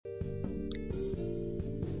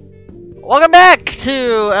Welcome back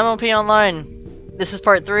to MLP Online. This is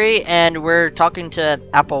part 3, and we're talking to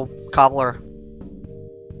Apple Cobbler.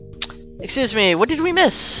 Excuse me, what did we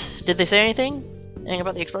miss? Did they say anything? Anything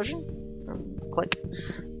about the explosion? Click.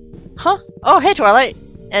 Huh? Oh, hey, Twilight!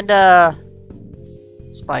 And,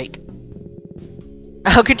 Spike.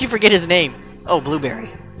 How could you forget his name? Oh,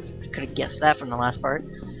 Blueberry. I could have guessed that from the last part.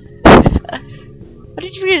 How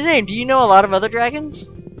did you forget his name? Do you know a lot of other dragons?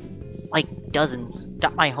 Like, dozens.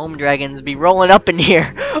 Got my home dragons be rolling up in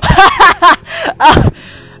here.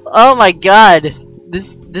 Oh my god.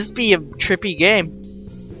 This be a trippy game.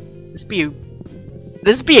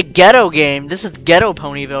 This be a ghetto game. This is ghetto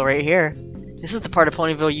Ponyville right here. This is the part of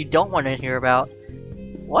Ponyville you don't want to hear about.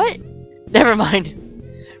 What? Never mind.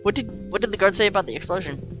 What did the guard say about the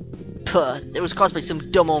explosion? Puh, it was caused by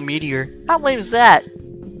some dumb old meteor. How lame is that?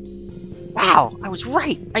 Wow, I was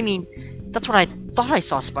right. I mean, that's what I thought I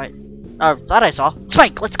saw, Spike.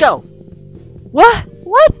 Spike, let's go! What?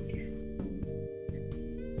 What?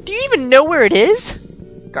 Do you even know where it is?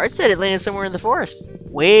 Guard said it landed somewhere in the forest.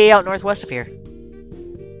 Way out northwest of here.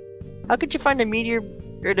 How could you find a meteor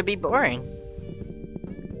to be boring?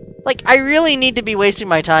 Like, I really need to be wasting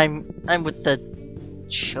my time with the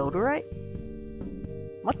Chodorite?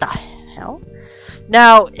 What the hell?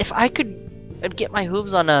 Now, if I could get my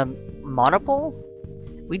hooves on a monopole,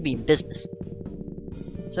 we'd be in business.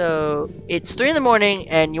 So, it's 3 in the morning,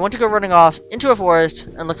 and you want to go running off into a forest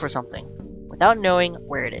and look for something, without knowing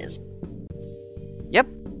where it is. Yep.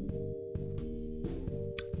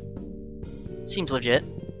 Seems legit.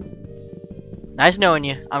 Nice knowing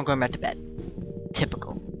you. I'm going back to bed.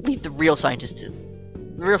 Typical. Leave the real science to the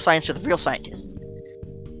real scientists.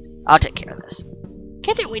 I'll take care of this.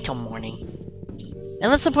 Can't it wait till morning? And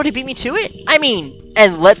let some pony beat me to it? I mean,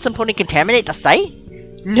 and let some pony contaminate the site?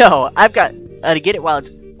 No, I've got to get it while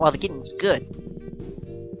the getting's good.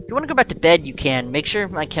 If you want to go back to bed, you can. Make sure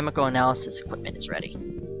my chemical analysis equipment is ready.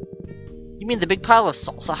 You mean the big pile of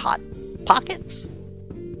salsa hot pockets?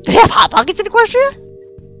 Do they have hot pockets in Equestria?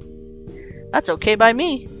 That's okay by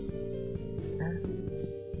me.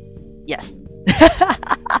 Yes.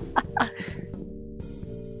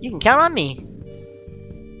 You can count on me.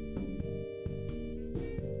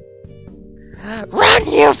 Run,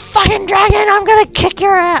 you fucking dragon! I'm gonna kick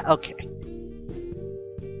your ass! Okay.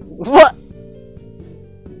 What?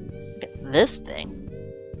 Look at this thing.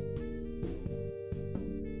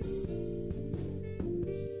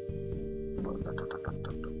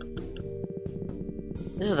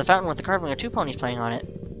 This is the fountain with the carving of 2 ponies playing on it.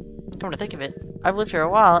 Come to think of it, I've lived here a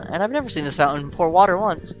while, and I've never seen this fountain pour water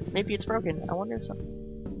once. Maybe it's broken. I wonder if something.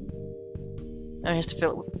 I have to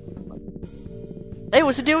fill it. Hey,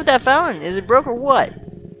 what's the deal with that fountain? Is it broke or what?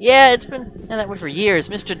 Yeah, it's been that way for years.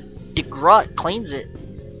 Mr. DeGrot cleans it.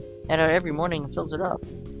 And every morning fills it up.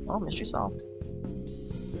 Oh, mystery solved.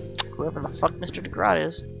 Whoever the fuck Mr. DeGrot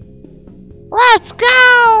is. Let's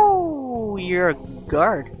go! You're a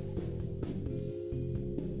guard.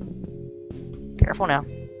 Careful now.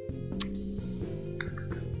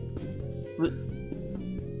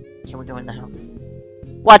 Can we go in the house?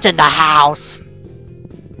 What's in the house?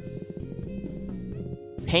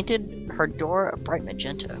 Painted her door a bright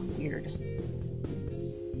magenta. Weird.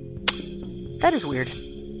 That is weird.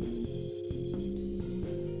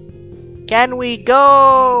 Can we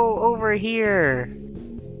go over here?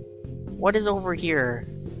 What is over here?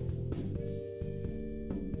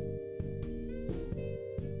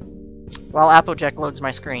 While Applejack loads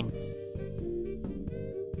my screen.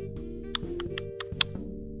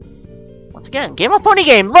 Once again, Game of Pony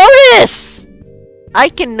game. Lotus! I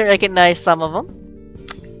can recognize some of them.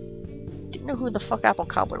 Didn't know who the fuck Apple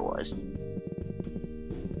Cobbler was.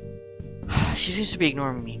 She seems to be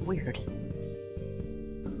ignoring me. Weird.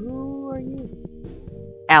 Who are you?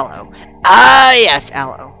 Aloe. Ah, yes,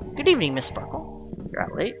 Aloe. Good evening, Miss Sparkle. You're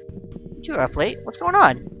out late. You're up late. What's going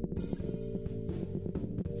on?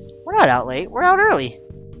 We're not out late. We're out early.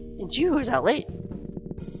 It's you who's out late.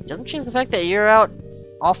 Doesn't change the fact that you're out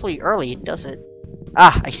awfully early, does it?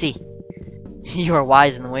 Ah, I see. You are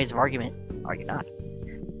wise in the ways of argument. Are you not?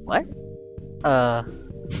 What?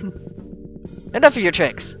 Enough of your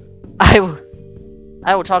tricks. I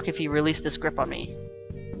will talk if you release this grip on me.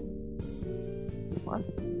 What?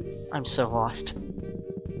 I'm so lost.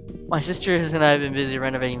 My sisters and I have been busy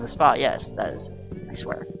renovating the spot. Yes, that is. I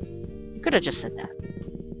swear. You could have just said that.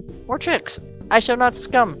 More tricks. I shall not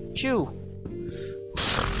scum. Chew.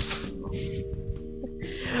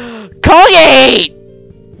 Colgate!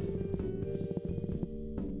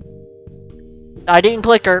 I didn't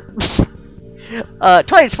click her.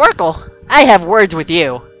 Twilight Sparkle, I have words with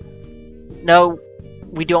you. No,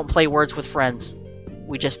 we don't play words with friends.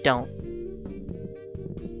 We just don't.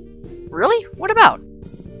 Really? What about?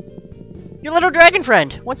 Your little dragon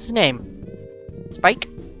friend. What's his name? Spike?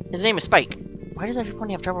 His name is Spike. Why does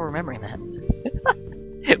everybody have trouble remembering that?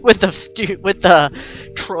 with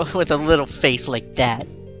a little face like that.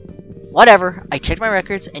 Whatever. I checked my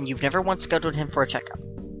records, and you've never once scheduled him for a checkup.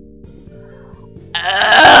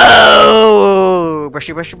 Oh!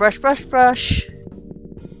 Brushy, brushy, brush, brush, brush.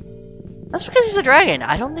 That's because he's a dragon.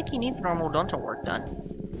 I don't think he needs normal dental work done.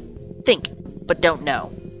 Think, but don't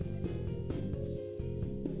know.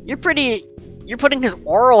 You're putting his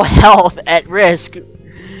oral health at risk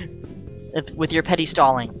with your petty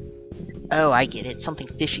stalling. Oh, I get it. Something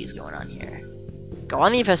fishy is going on here. Go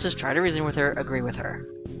on the Ephesus, try to reason with her, agree with her.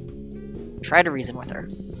 Try to reason with her.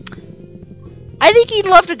 I think he'd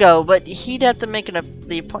love to go, but he'd have to make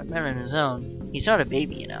the appointment on his own. He's not a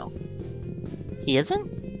baby, you know. He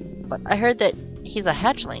isn't? But I heard that he's a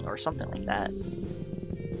hatchling or something like that.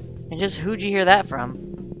 And just who'd you hear that from?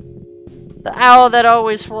 The owl that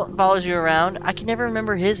always follows you around. I can never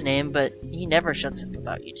remember his name, but he never shuts up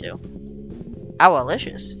about you two.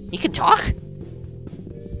 Owlicious. He can talk?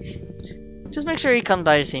 Just make sure he comes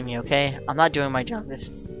by to see me, okay? I'm not doing my job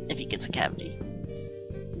if he gets a cavity.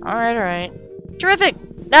 Alright, alright. Terrific!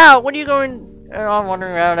 Now, what are you going on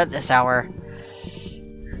wandering around at this hour?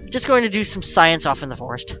 Just going to do some science off in the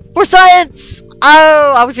forest. For science!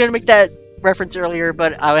 Oh, I was going to make that reference earlier,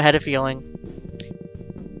 but I had a feeling.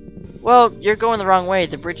 Well, you're going the wrong way.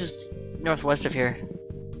 The bridge is northwest of here.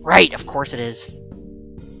 Right, of course it is.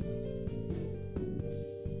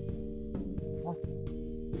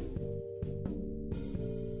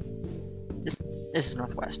 This is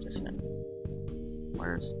northwest, isn't it?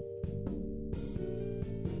 Where's...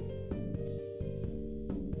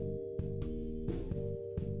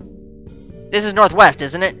 This is northwest,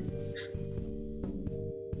 isn't it?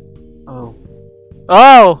 Oh.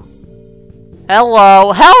 Oh!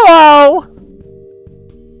 Hello! Hello!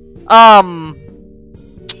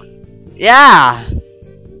 Yeah!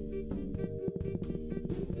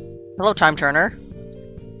 Hello, Time Turner.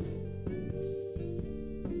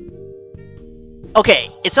 Okay,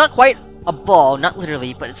 it's not quite a ball, not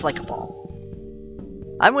literally, but it's like a ball.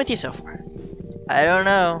 I'm with you so far. I don't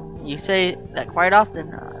know. You say that quite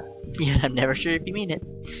often. Yeah, I'm never sure if you mean it.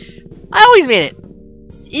 I always mean it!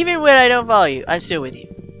 Even when I don't follow you, I'm still with you.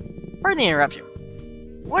 Pardon the interruption.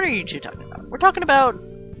 What are you two talking about? We're talking about...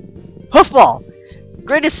 hoofball!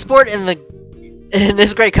 Greatest sport in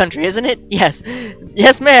this great country, isn't it? Yes.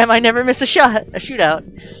 Yes, ma'am, I never miss a shootout.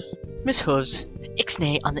 Miss Hooves,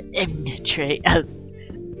 ixnay on the emnetre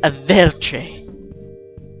a veltre.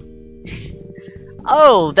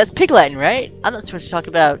 Oh, that's Pig Latin, right? I'm not supposed to talk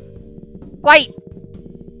about...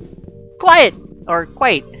 Quiet! Or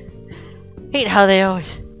quite. Hate how they always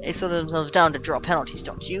slow themselves down to draw penalties,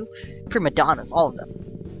 don't you? Prima donnas, all of them.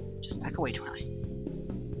 Just back away, Twilight.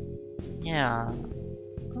 Yeah.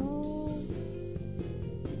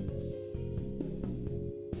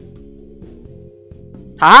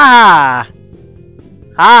 Ha ha!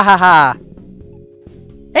 Ha ha ha!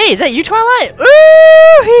 Hey, is that you, Twilight?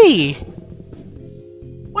 Ooh hee!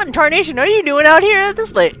 What in tarnation are you doing out here at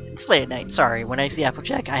this late at night? Sorry, when I see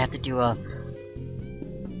Applejack, I have to do a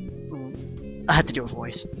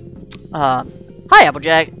voice. Hi,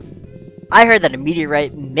 Applejack. I heard that a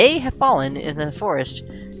meteorite may have fallen in the forest,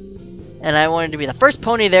 and I wanted to be the first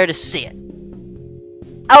pony there to see it.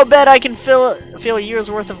 I'll bet I can fill a year's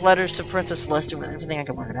worth of letters to Princess Celeste with everything I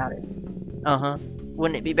can learn about it. Uh-huh.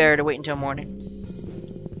 Wouldn't it be better to wait until morning?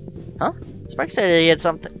 Huh? Spark said he had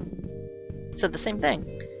something. Said the same thing.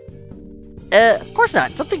 Of course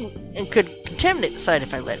not. Something could contaminate the site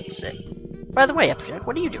if I let it sit. By the way, Applejack,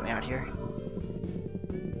 what are you doing out here?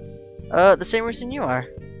 The same reason you are.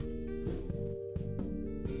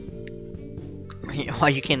 Why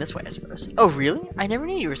you came this way, I suppose. Oh, really? I never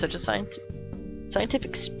knew you were such a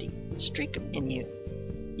scientific streak in you.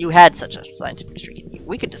 You had such a scientific streak in you.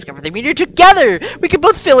 We could discover the meteor together! We could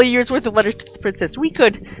both fill a year's worth of letters to the princess. We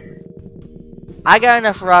could... I got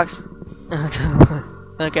enough rocks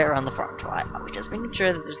to get around the front. I was just making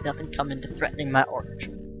sure that there's nothing coming to threatening my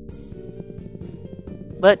orchard.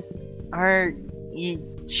 But, are you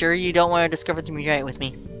sure you don't want to discover the meteorite with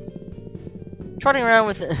me? Trotting around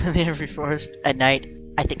with the every forest at night,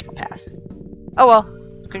 I think I'll pass. Oh well,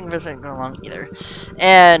 couldn't visit go along either.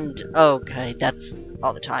 And, okay, that's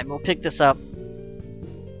all the time. We'll pick this up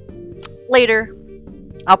later.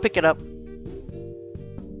 I'll pick it up.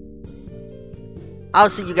 I'll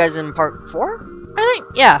see you guys in part 4, I think?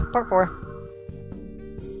 Yeah, part 4.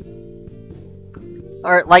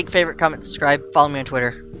 Or like, favorite, comment, subscribe, follow me on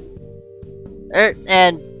Twitter.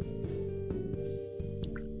 And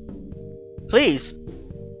please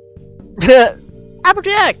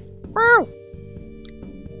Applejack! Woo!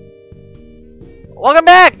 Welcome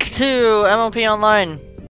back to MLP Online.